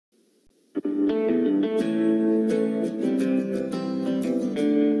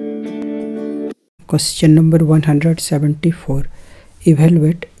Question number 174.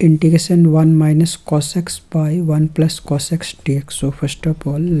 Evaluate integration 1 minus cos x by 1 plus cos x dx. So first of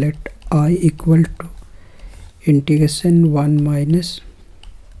all, let I equal to integration 1 minus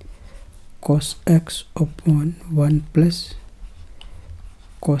cos x upon 1 plus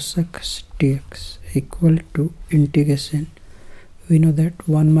cos x dx equal to integration. We know that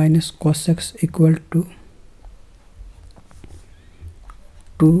 1 minus cos x equal to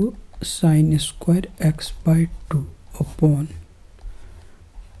 2 sin square x by 2 upon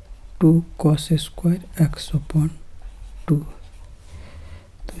 2 cos square x upon 2.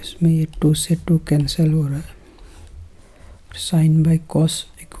 तो इसमें ये 2 से 2 cancel हो रहा है. Sign by cos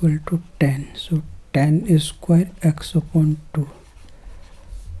equal to ten. So ten square x upon 2.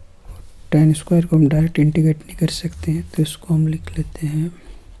 Ten square को हम direct integrate नहीं कर सकते हैं, तो इसको हम लिख लेते हैं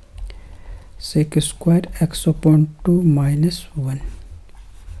sec square x upon 2 minus 1.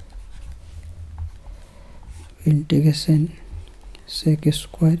 Integration sec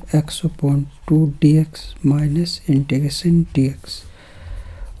square x upon 2 dx minus integration dx.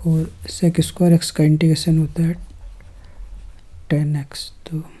 और सेक स्क्वायर x का इंटीग्रेशन होता है 10x.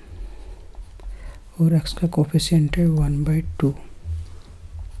 तो और x का कोफिशिएंट है 1/2.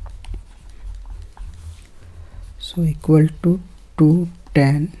 So equal to 2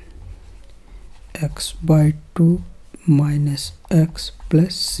 tan x/2 minus x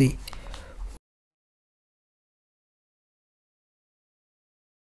plus c.